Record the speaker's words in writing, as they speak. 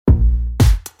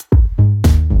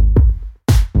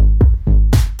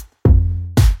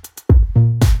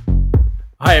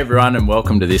Hi everyone and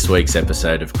welcome to this week's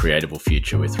episode of Creatable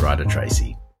Future with Ryder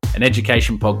Tracy, an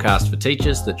education podcast for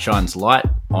teachers that shines light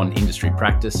on industry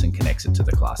practice and connects it to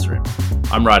the classroom.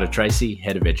 I'm Ryder Tracy,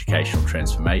 Head of Educational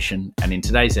Transformation, and in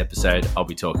today's episode I'll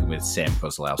be talking with Sam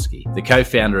Kozlowski, the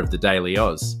co-founder of The Daily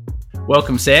Aus.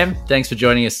 Welcome Sam, thanks for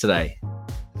joining us today.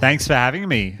 Thanks for having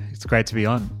me. It's great to be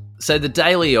on. So The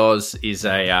Daily Aus is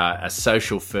a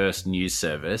social-first news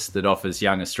service that offers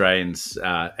young Australians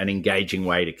an engaging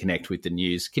way to connect with the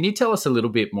news. Can you tell us a little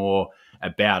bit more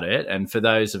about it? And for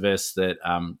those of us that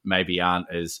maybe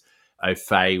aren't as au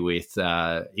fait with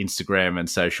Instagram and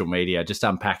social media, just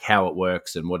unpack how it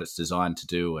works and what it's designed to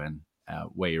do and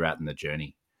where you're at in the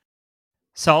journey.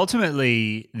 So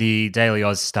ultimately, the Daily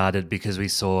Aus started because we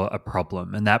saw a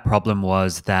problem, and that problem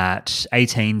was that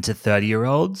 18 to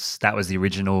 30-year-olds, that was the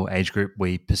original age group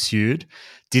we pursued,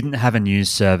 didn't have a news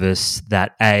service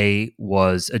that A,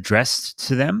 was addressed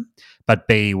to them, but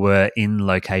B, were in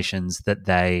locations that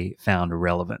they found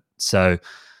relevant. So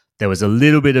there was a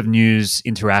little bit of news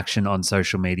interaction on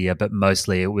social media, but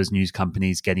mostly it was news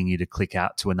companies getting you to click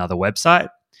out to another website.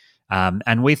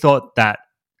 And we thought that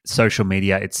social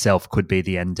media itself could be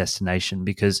the end destination,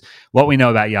 because what we know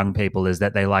about young people is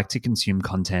that they like to consume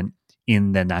content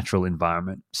in their natural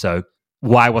environment. So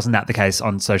why wasn't that the case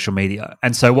on social media?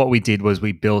 And so what we did was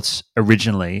we built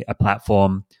originally a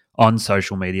platform on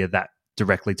social media that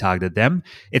directly targeted them.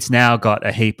 It's now got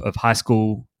a heap of high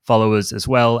school followers as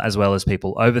well as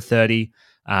people over 30.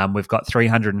 We've got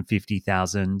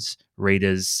 350,000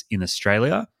 readers in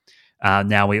Australia.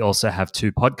 Now we also have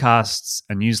 2 podcasts,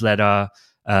 a newsletter,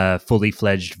 a fully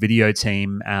fledged video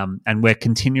team, and we're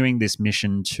continuing this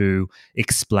mission to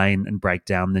explain and break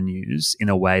down the news in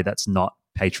a way that's not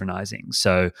patronizing.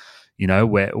 So, you know,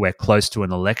 we're close to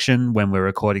an election when we're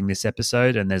recording this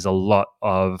episode, and there's a lot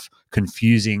of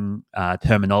confusing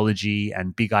terminology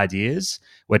and big ideas.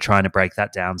 We're trying to break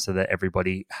that down so that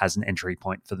everybody has an entry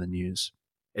point for the news.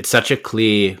 It's such a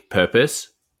clear purpose,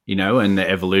 you know, and the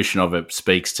evolution of it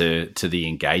speaks to the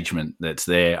engagement that's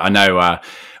there. I know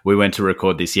we went to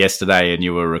record this yesterday and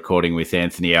you were recording with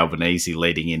Anthony Albanese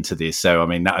leading into this. So, I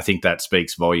mean, I think that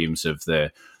speaks volumes of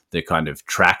the kind of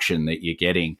traction that you're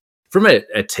getting. From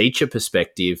a teacher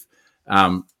perspective,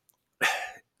 I'm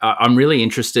really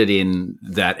interested in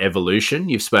that evolution.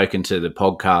 You've spoken to the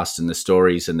podcast and the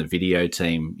stories and the video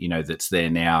team, you know, that's there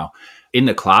now. In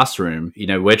the classroom, you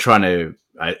know, we're trying to,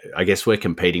 I guess we're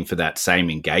competing for that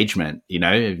same engagement, you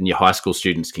know, and your high school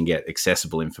students can get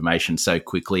accessible information so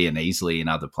quickly and easily in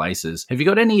other places. Have you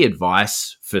got any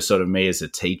advice for sort of me as a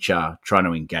teacher trying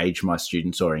to engage my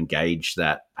students or engage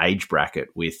that age bracket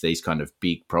with these kind of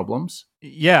big problems?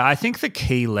 Yeah, I think the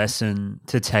key lesson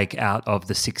to take out of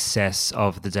the success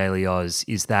of the Daily Aus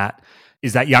is that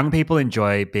young people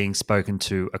enjoy being spoken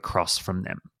to across from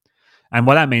them. And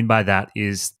what I mean by that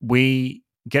is we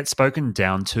get spoken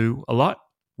down to a lot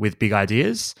with big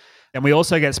ideas, and we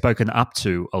also get spoken up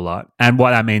to a lot. And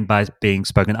what I mean by being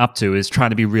spoken up to is trying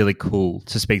to be really cool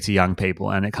to speak to young people,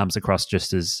 and it comes across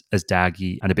just as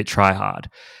daggy and a bit try-hard.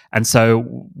 And so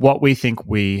what we think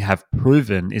we have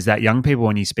proven is that young people,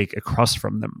 when you speak across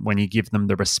from them, when you give them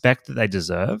the respect that they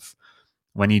deserve,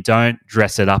 when you don't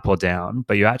dress it up or down,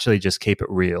 but you actually just keep it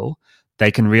real,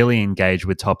 they can really engage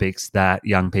with topics that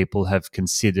young people have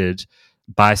considered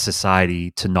by society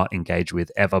to not engage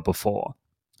with ever before.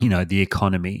 You know, the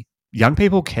economy. Young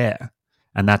people care.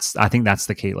 And I think that's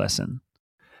the key lesson.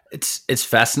 It's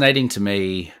fascinating to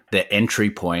me, the entry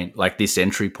point, like this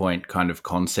entry point kind of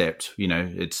concept, you know,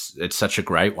 it's such a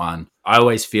great one. I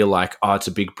always feel like, oh, it's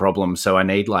a big problem, so I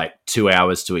need like 2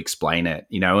 hours to explain it,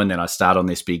 you know, and then I start on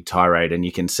this big tirade and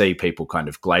you can see people kind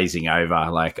of glazing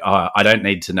over like, oh, I don't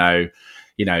need to know,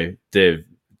 you know, the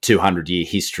 200-year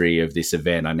history of this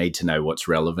event. I need to know what's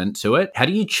relevant to it. How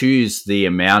do you choose the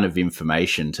amount of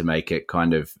information to make it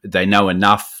kind of, they know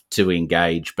enough to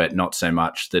engage, but not so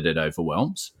much that it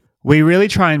overwhelms? We really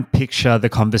try and picture the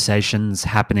conversations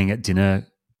happening at dinner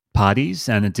parties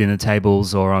and at dinner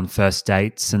tables or on first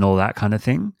dates and all that kind of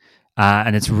thing.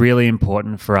 And it's really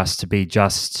important for us to be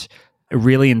just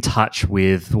really in touch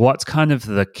with what's kind of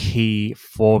the key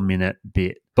 4-minute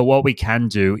bit. But what we can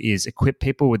do is equip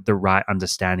people with the right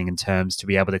understanding and terms to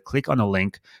be able to click on a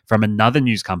link from another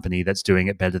news company that's doing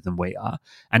it better than we are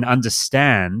and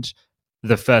understand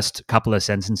the first couple of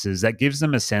sentences. That gives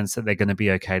them a sense that they're going to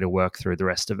be okay to work through the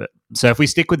rest of it. So if we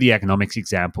stick with the economics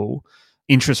example,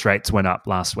 interest rates went up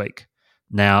last week.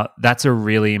 Now, that's a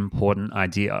really important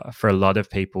idea for a lot of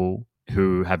people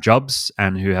who have jobs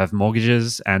and who have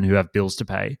mortgages and who have bills to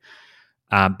pay.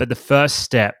 But the first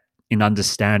step in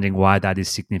understanding why that is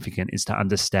significant is to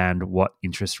understand what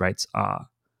interest rates are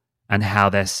and how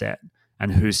they're set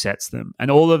and who sets them, and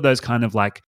all of those kind of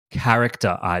like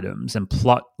character items and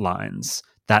plot lines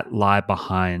that lie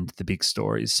behind the big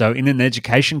stories. So in an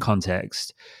education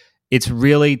context, it's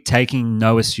really taking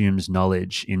no assumes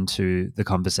knowledge into the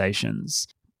conversations.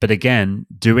 But again,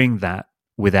 doing that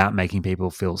without making people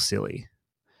feel silly.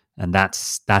 And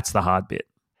that's the hard bit.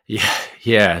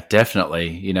 Yeah,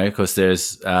 definitely. Because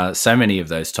there's so many of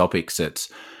those topics that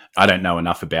I don't know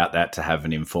enough about that to have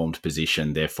an informed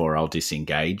position. Therefore, I'll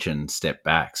disengage and step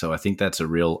back. So I think that's a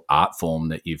real art form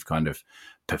that you've kind of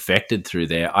perfected through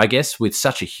there. I guess with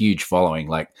such a huge following,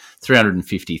 like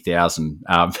 350,000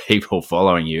 people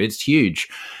following you, it's huge.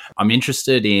 I'm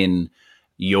interested in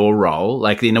your role,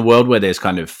 like in a world where there's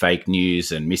kind of fake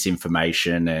news and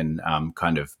misinformation and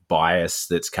kind of bias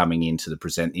that's coming in to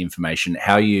present the information,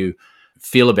 how you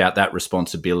feel about that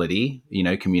responsibility,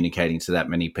 communicating to that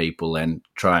many people and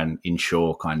try and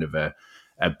ensure kind of a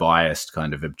biased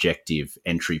kind of objective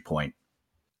entry point.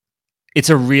 It's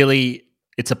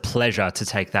a pleasure to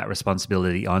take that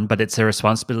responsibility on, but it's a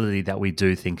responsibility that we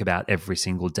do think about every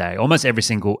single day, almost every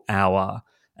single hour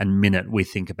and minute we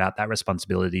think about that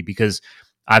responsibility, because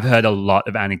I've heard a lot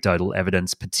of anecdotal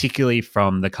evidence, particularly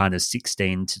from the kind of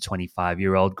 16 to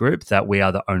 25-year-old group, that we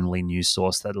are the only news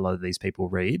source that a lot of these people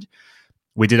read.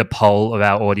 We did a poll of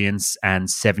our audience, and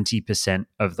 70%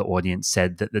 of the audience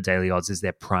said that the Daily Odds is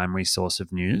their primary source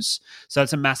of news. So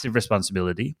it's a massive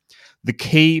responsibility. The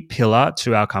key pillar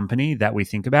to our company that we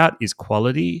think about is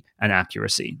quality and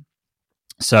accuracy.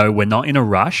 So we're not in a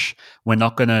rush. We're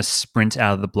not going to sprint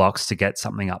out of the blocks to get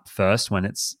something up first when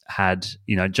it's had,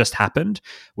 just happened.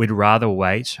 We'd rather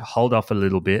wait, hold off a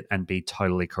little bit, and be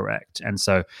totally correct. And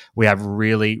so we have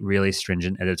really, really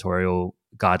stringent editorial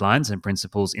guidelines and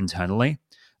principles internally.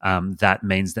 That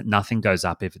means that nothing goes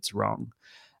up if it's wrong.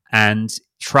 And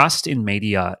trust in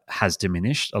media has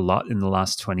diminished a lot in the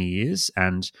last 20 years.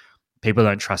 And people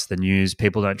don't trust the news.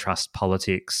 People don't trust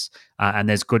politics. And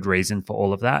there's good reason for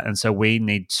all of that. And so we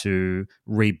need to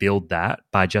rebuild that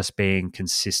by just being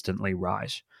consistently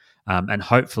right. And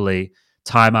hopefully,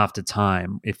 time after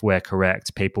time, if we're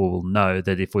correct, people will know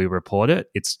that if we report it,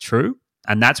 it's true.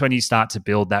 And that's when you start to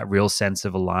build that real sense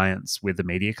of alliance with the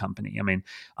media company. I mean,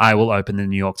 I will open the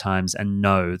New York Times and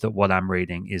know that what I'm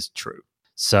reading is true.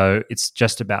 So it's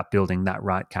just about building that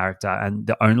right character. And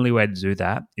the only way to do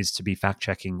that is to be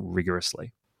fact-checking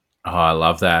rigorously. Oh, I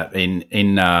love that.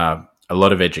 In a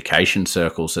lot of education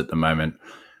circles at the moment,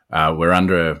 we're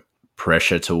under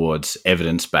pressure towards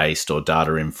evidence-based or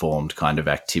data-informed kind of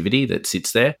activity that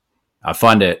sits there. I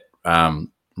find it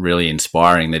really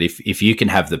inspiring that if you can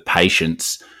have the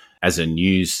patience as a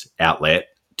news outlet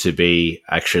to be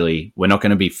actually, we're not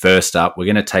going to be first up, we're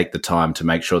going to take the time to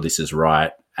make sure this is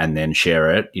right and then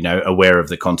share it, aware of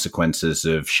the consequences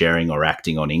of sharing or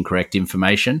acting on incorrect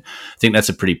information. I think that's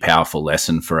a pretty powerful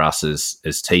lesson for us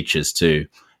as teachers to,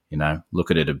 look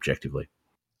at it objectively.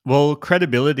 Well,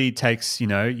 credibility takes,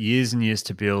 years and years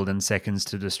to build and seconds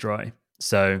to destroy.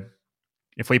 So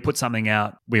if we put something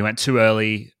out, we went too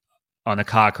early on a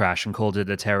car crash and called it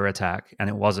a terror attack, and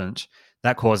it wasn't,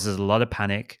 that causes a lot of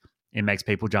panic. It makes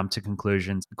people jump to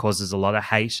conclusions. It causes a lot of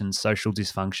hate and social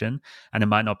dysfunction, and it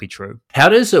might not be true. How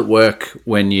does it work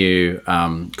when you,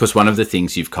 because one of the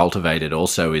things you've cultivated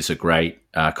also is a great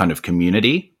kind of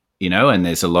community, and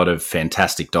there's a lot of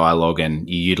fantastic dialogue, and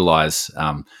you utilize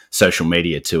social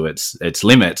media to its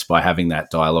limits by having that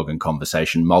dialogue and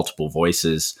conversation, multiple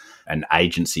voices, and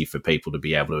agency for people to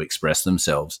be able to express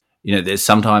themselves.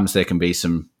 Sometimes there can be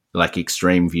some like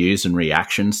extreme views and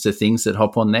reactions to things that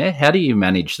hop on there. How do you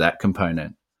manage that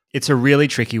component? It's a really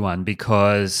tricky one,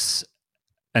 because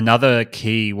another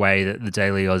key way that the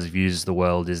Daily Oz views the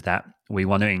world is that we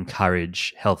want to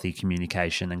encourage healthy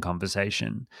communication and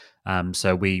conversation.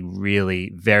 So we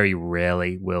really, very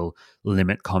rarely will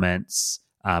limit comments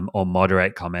or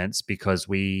moderate comments, because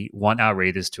we want our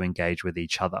readers to engage with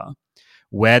each other.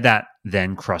 Where that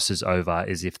then crosses over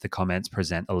is if the comments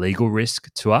present a legal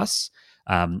risk to us.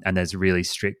 And there's really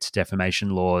strict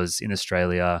defamation laws in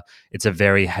Australia. It's a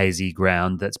very hazy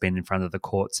ground that's been in front of the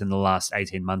courts in the last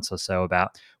 18 months or so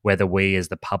about whether we as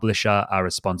the publisher are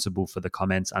responsible for the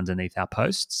comments underneath our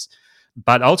posts.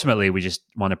 But ultimately, we just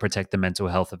want to protect the mental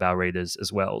health of our readers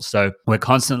as well. So we're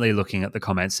constantly looking at the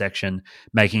comment section,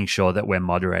 making sure that we're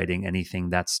moderating anything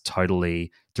that's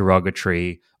totally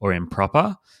derogatory or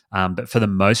improper. But for the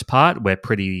most part, we're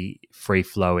pretty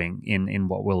free-flowing in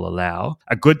what we'll allow.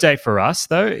 A good day for us,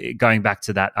 though, going back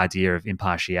to that idea of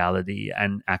impartiality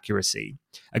and accuracy,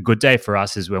 a good day for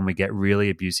us is when we get really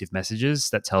abusive messages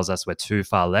that tells us we're too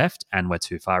far left and we're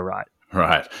too far right.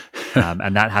 Right.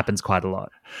 And that happens quite a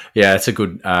lot. Yeah, it's a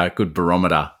good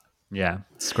barometer. Yeah,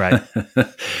 it's great.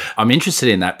 I'm interested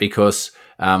in that because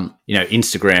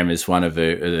Instagram is one of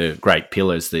the great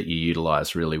pillars that you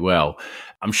utilize really well.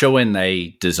 I'm sure when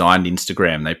they designed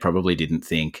Instagram, they probably didn't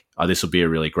think, "Oh, this will be a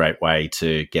really great way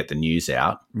to get the news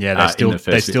out." Yeah, they still don't.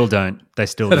 They still don't.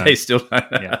 They still don't.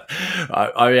 Yeah.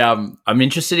 I'm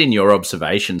interested in your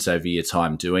observations over your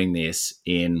time doing this,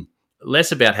 in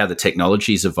less about how the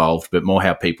technology's evolved, but more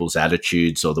how people's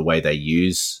attitudes or the way they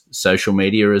use social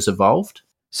media has evolved.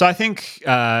 So I think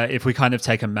if we kind of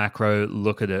take a macro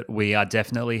look at it, we are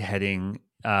definitely heading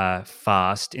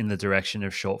fast in the direction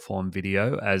of short form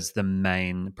video as the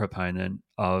main proponent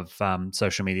of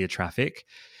social media traffic,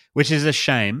 which is a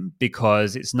shame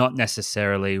because it's not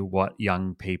necessarily what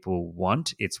young people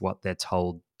want. It's what they're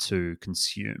told to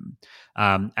consume.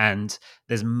 And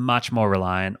there's much more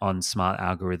reliant on smart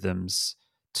algorithms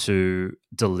to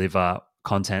deliver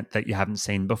content that you haven't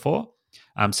seen before.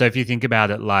 So if you think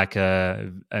about it like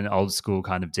an old school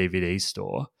kind of DVD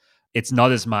store, it's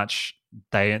not as much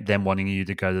them wanting you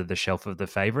to go to the shelf of the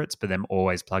favorites, but them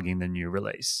always plugging the new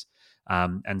release.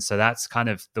 And so that's kind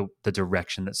of the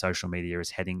direction that social media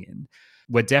is heading in.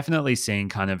 We're definitely seeing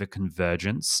kind of a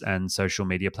convergence and social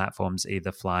media platforms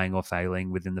either flying or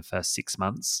failing within the first 6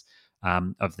 months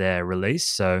of their release.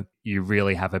 So you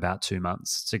really have about 2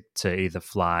 months to either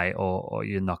fly or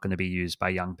you're not going to be used by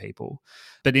young people.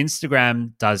 But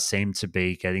Instagram does seem to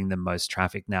be getting the most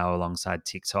traffic now alongside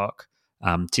TikTok.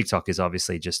 TikTok is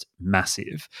obviously just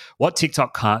massive. What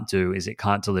TikTok can't do is it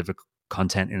can't deliver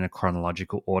content in a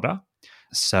chronological order.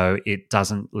 So it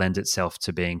doesn't lend itself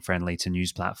to being friendly to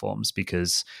news platforms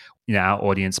because our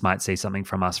audience might see something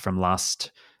from us from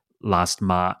last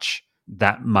March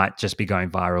that might just be going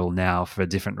viral now for a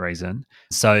different reason.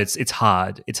 So it's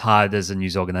hard. It's hard as a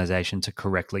news organization to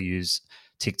correctly use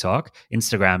TikTok.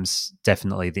 Instagram's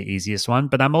definitely the easiest one,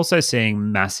 but I'm also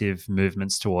seeing massive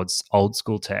movements towards old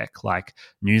school tech like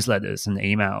newsletters and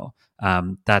email.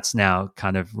 That's now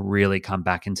kind of really come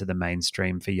back into the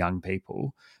mainstream for young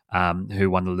people. Who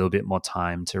want a little bit more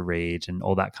time to read and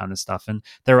all that kind of stuff. And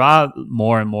there are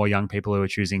more and more young people who are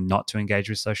choosing not to engage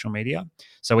with social media.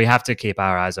 So we have to keep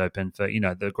our eyes open for,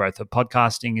 the growth of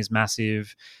podcasting is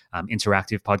massive.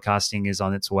 Interactive podcasting is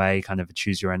on its way, kind of a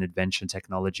choose your own adventure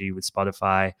technology with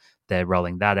Spotify. They're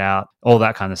rolling that out, all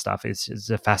that kind of stuff. It's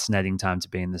a fascinating time to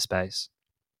be in the space.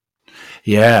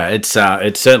 Yeah, it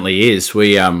certainly is.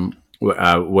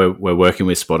 We're working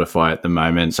with Spotify at the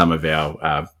moment, some of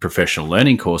our professional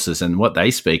learning courses, and what they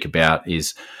speak about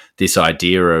is this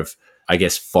idea of, I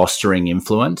guess, fostering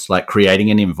influence, like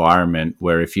creating an environment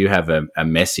where if you have a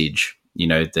message,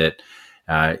 that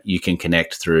you can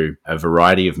connect through a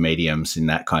variety of mediums in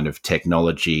that kind of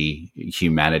technology,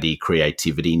 humanity,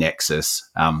 creativity nexus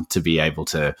to be able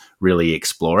to really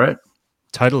explore it.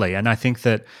 Totally. And I think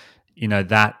that,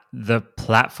 that the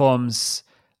platforms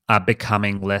are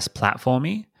becoming less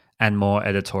platformy and more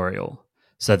editorial.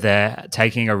 So they're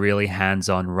taking a really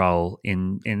hands-on role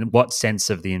in what sense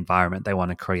of the environment they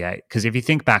want to create. Because if you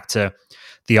think back to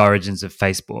the origins of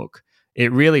Facebook,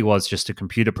 it really was just a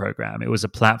computer program. It was a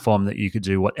platform that you could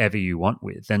do whatever you want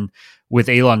with. And with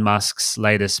Elon Musk's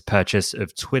latest purchase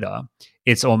of Twitter,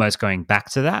 it's almost going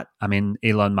back to that. I mean,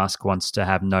 Elon Musk wants to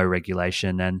have no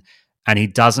regulation and he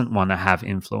doesn't want to have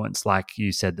influence like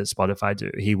you said that Spotify do.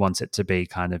 He wants it to be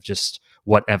kind of just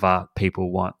whatever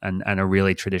people want and a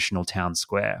really traditional town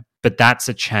square. But that's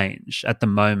a change. At the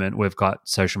moment, we've got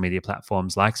social media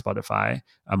platforms like Spotify,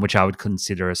 which I would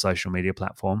consider a social media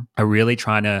platform, are really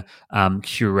trying to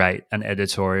curate and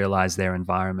editorialize their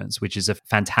environments, which is a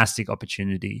fantastic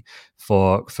opportunity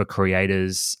for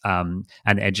creators and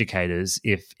educators.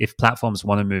 If platforms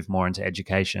want to move more into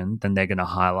education, then they're going to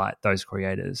highlight those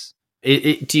creators.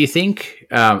 Do you think,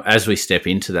 as we step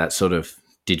into that sort of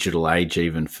digital age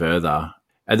even further,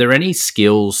 are there any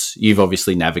skills, you've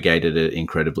obviously navigated it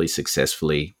incredibly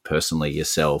successfully personally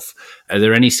yourself, are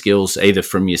there any skills either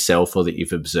from yourself or that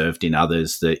you've observed in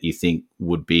others that you think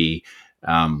would be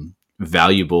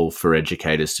valuable for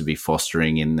educators to be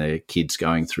fostering in the kids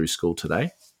going through school today?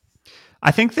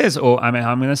 I think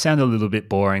I'm going to sound a little bit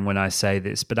boring when I say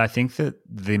this, but I think that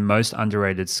the most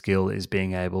underrated skill is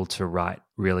being able to write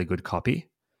really good copy.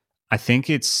 I think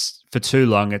for too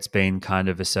long, it's been kind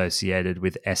of associated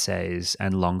with essays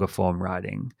and longer form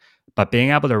writing, but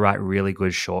being able to write really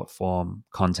good short form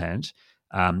content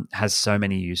has so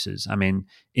many uses. I mean,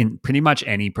 in pretty much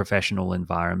any professional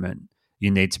environment,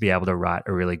 you need to be able to write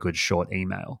a really good short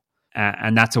email.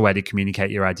 And that's a way to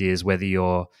communicate your ideas, whether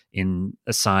you're in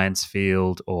a science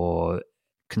field or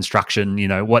construction,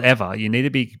 whatever. You need to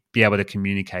be able to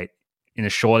communicate in a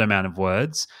short amount of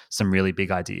words some really big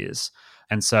ideas.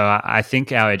 And so I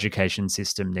think our education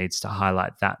system needs to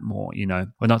highlight that more.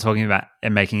 We're not talking about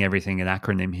making everything an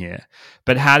acronym here,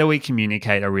 but how do we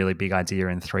communicate a really big idea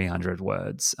in 300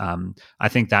 words? I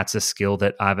think that's a skill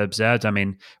that I've observed. I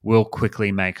mean, we'll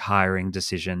quickly make hiring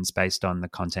decisions based on the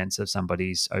contents of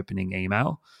somebody's opening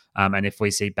email. And if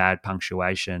we see bad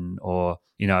punctuation or,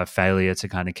 a failure to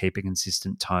kind of keep a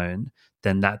consistent tone,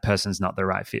 then that person's not the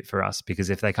right fit for us, because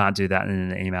if they can't do that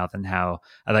in an email, then how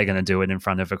are they going to do it in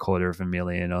front of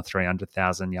 250,000 or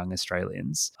 300,000 young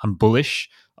Australians? I'm bullish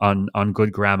on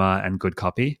good grammar and good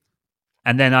copy.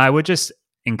 And then I would just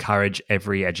encourage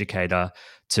every educator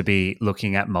to be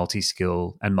looking at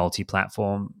multi-skill and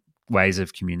multi-platform ways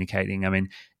of communicating. I mean,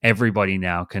 everybody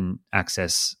now can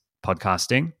access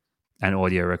podcasting and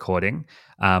audio recording.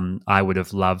 I would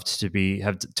have loved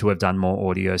to have done more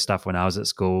audio stuff when I was at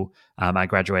school. I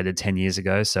graduated 10 years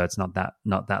ago, so it's not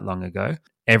that long ago.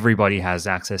 Everybody has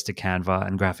access to Canva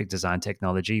and graphic design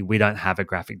technology. We don't have a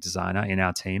graphic designer in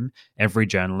our team. Every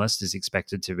journalist is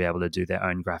expected to be able to do their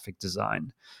own graphic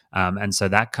design. And so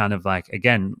that kind of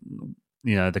again,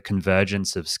 the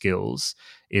convergence of skills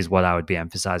is what I would be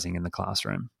emphasizing in the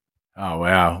classroom. Oh,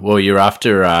 wow. Well, you're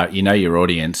after, your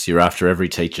audience, you're after every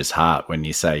teacher's heart when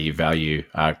you say you value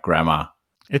grammar.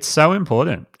 It's so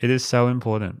important. It is so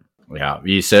important. Yeah,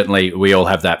 we all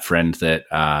have that friend that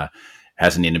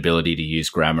has an inability to use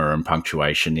grammar and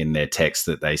punctuation in their text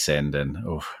that they send. And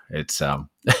it's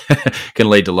can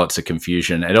lead to lots of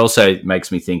confusion. It also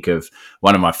makes me think of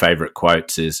one of my favorite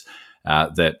quotes is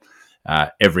that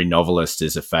every novelist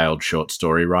is a failed short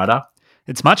story writer.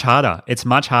 It's much harder. It's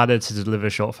much harder to deliver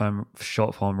short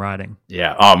form writing.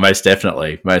 Yeah. Oh, most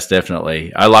definitely. Most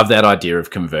definitely. I love that idea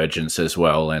of convergence as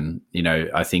well. And,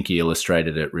 I think you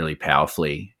illustrated it really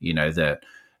powerfully, that,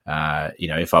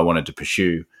 if I wanted to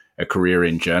pursue a career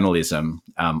in journalism,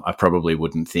 I probably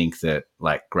wouldn't think that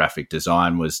graphic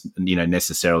design was,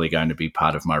 necessarily going to be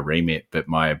part of my remit, but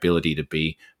my ability to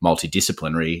be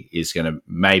multidisciplinary is going to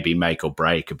maybe make or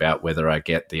break about whether I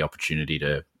get the opportunity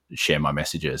to share my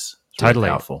messages. Totally.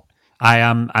 Really powerful.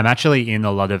 I'm actually in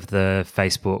a lot of the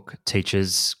Facebook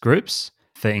teachers groups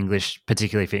for English,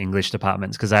 particularly for English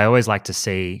departments, because I always like to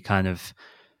see kind of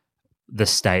the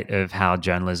state of how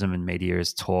journalism and media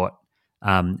is taught.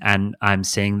 And I'm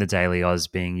seeing the Daily Oz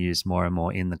being used more and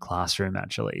more in the classroom,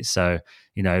 actually. So,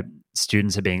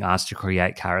 students are being asked to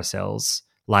create carousels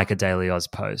like a Daily Oz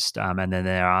post. And then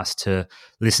they're asked to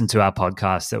listen to our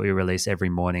podcast that we release every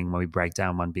morning, where we break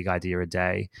down one big idea a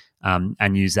day,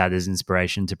 and use that as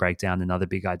inspiration to break down another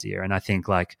big idea. And I think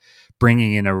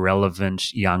bringing in a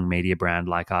relevant young media brand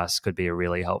like us could be a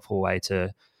really helpful way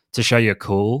to show you're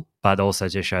cool, but also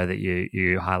to show that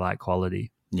you highlight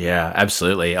quality. Yeah,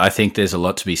 absolutely. I think there's a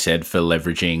lot to be said for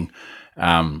leveraging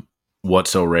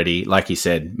what's already, like you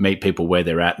said, meet people where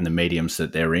they're at in the mediums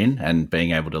that they're in, and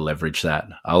being able to leverage that.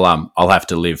 I'll have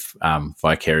to live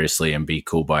vicariously and be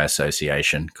cool by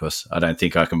association, because I don't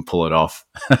think I can pull it off.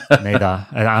 Neither.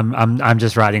 I'm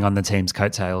just riding on the team's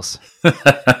coattails.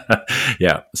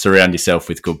 Yeah, surround yourself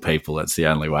with good people. That's the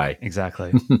only way.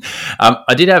 Exactly.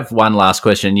 I did have one last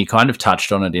question. You kind of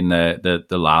touched on it in the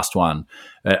last one.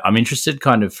 I'm interested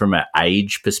kind of from an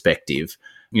age perspective.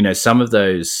 Some of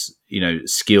those,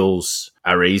 skills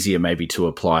are easier maybe to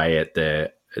apply at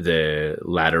the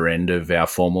latter end of our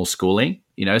formal schooling,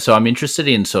 so I'm interested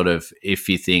in sort of, if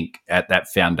you think at that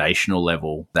foundational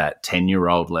level, that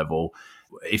 10-year-old level,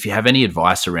 if you have any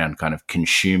advice around kind of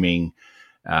consuming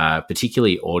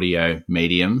particularly audio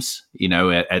mediums,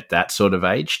 at that sort of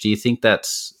age. Do you think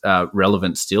that's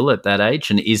relevant still at that age?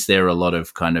 And is there a lot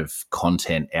of kind of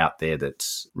content out there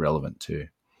that's relevant too?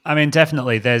 I mean,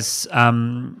 definitely. There's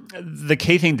the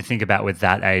key thing to think about with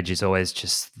that age is always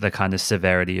just the kind of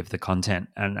severity of the content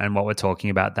and what we're talking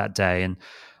about that day. And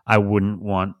I wouldn't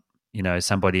want,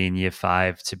 somebody in year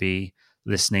 5 to be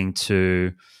listening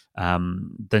to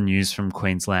the news from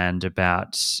Queensland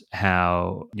about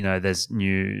how, there's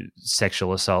new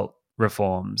sexual assault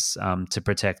reforms to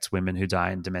protect women who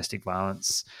die in domestic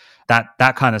violence.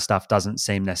 That kind of stuff doesn't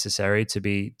seem necessary to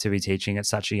be teaching at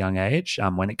such a young age,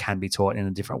 when it can be taught in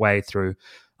a different way through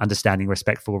understanding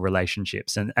respectful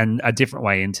relationships and a different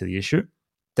way into the issue.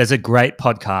 There's a great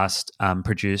podcast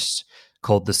produced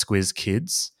called The Squiz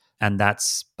Kids, and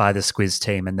that's by the Squiz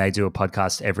team, and they do a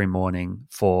podcast every morning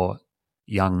for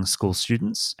young school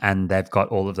students, and they've got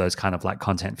all of those kind of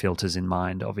content filters in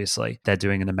mind. Obviously, they're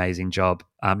doing an amazing job,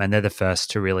 and they're the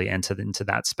first to really enter into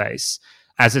that space.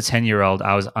 As a 10-year-old,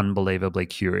 I was unbelievably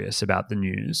curious about the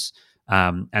news,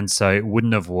 and so it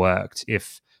wouldn't have worked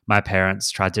if my parents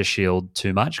tried to shield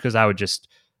too much, because I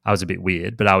was a bit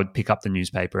weird, but I would pick up the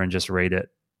newspaper and just read it,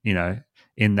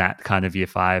 in that kind of year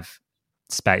 5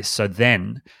 space. So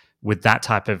then with that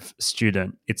type of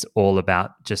student, it's all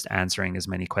about just answering as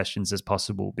many questions as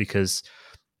possible, because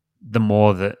the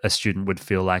more that a student would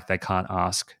feel like they can't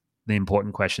ask the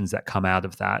important questions that come out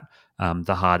of that,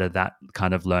 the harder that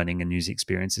kind of learning and user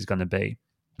experience is going to be.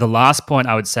 The last point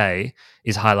I would say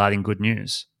is highlighting good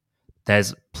news.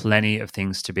 There's plenty of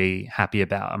things to be happy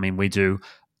about. I mean, we do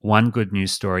one good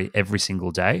news story every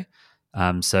single day.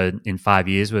 So in 5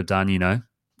 years, we've done,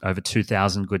 over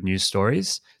 2,000 good news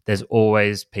stories. There's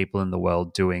always people in the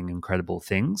world doing incredible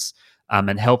things,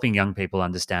 and helping young people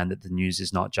understand that the news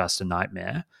is not just a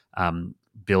nightmare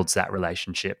builds that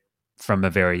relationship from a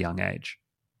very young age.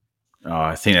 Oh,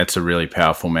 I think that's a really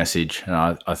powerful message. And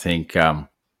I think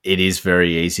it is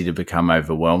very easy to become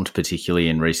overwhelmed, particularly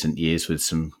in recent years with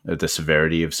some of the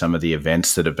severity of some of the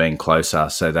events that have been closer.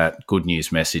 So that good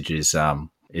news message is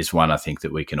one I think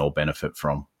that we can all benefit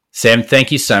from. Sam,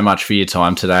 thank you so much for your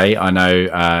time today. I know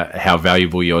how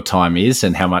valuable your time is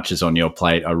and how much is on your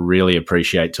plate. I really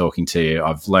appreciate talking to you.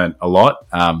 I've learnt a lot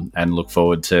and look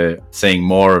forward to seeing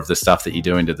more of the stuff that you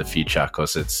do into the future,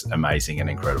 because it's amazing and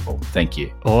incredible. Thank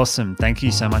you. Awesome. Thank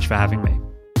you so much for having me.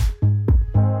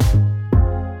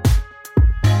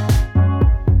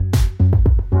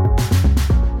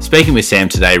 Speaking with Sam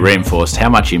today reinforced how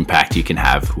much impact you can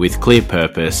have with clear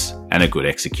purpose and a good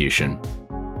execution.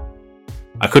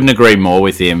 I couldn't agree more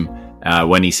with him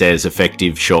when he says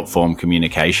effective short-form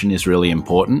communication is really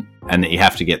important and that you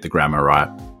have to get the grammar right.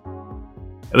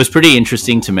 It was pretty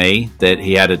interesting to me that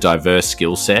he had a diverse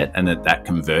skill set and that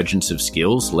convergence of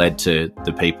skills led to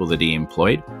the people that he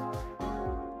employed.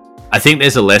 I think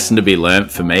there's a lesson to be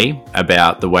learnt for me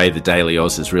about the way the Daily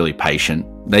Oz is really patient.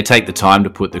 They take the time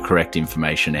to put the correct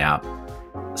information out.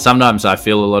 Sometimes I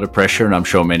feel a lot of pressure, and I'm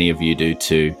sure many of you do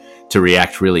too, to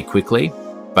react really quickly,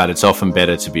 but it's often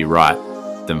better to be right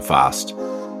than fast.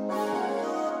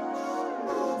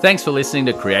 Thanks for listening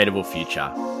to Creatable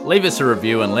Future. Leave us a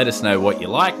review and let us know what you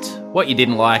liked, what you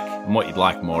didn't like, and what you'd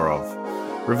like more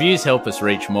of. Reviews help us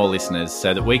reach more listeners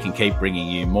so that we can keep bringing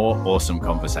you more awesome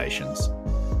conversations.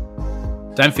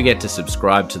 Don't forget to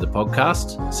subscribe to the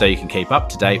podcast so you can keep up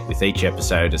to date with each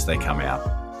episode as they come out.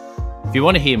 If you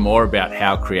want to hear more about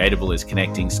how Creatable is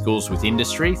connecting schools with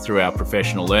industry through our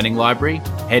professional learning library,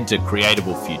 head to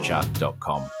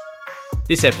creatablefuture.com.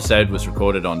 This episode was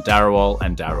recorded on Darawal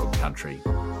and Darug country.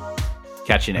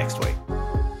 Catch you next week.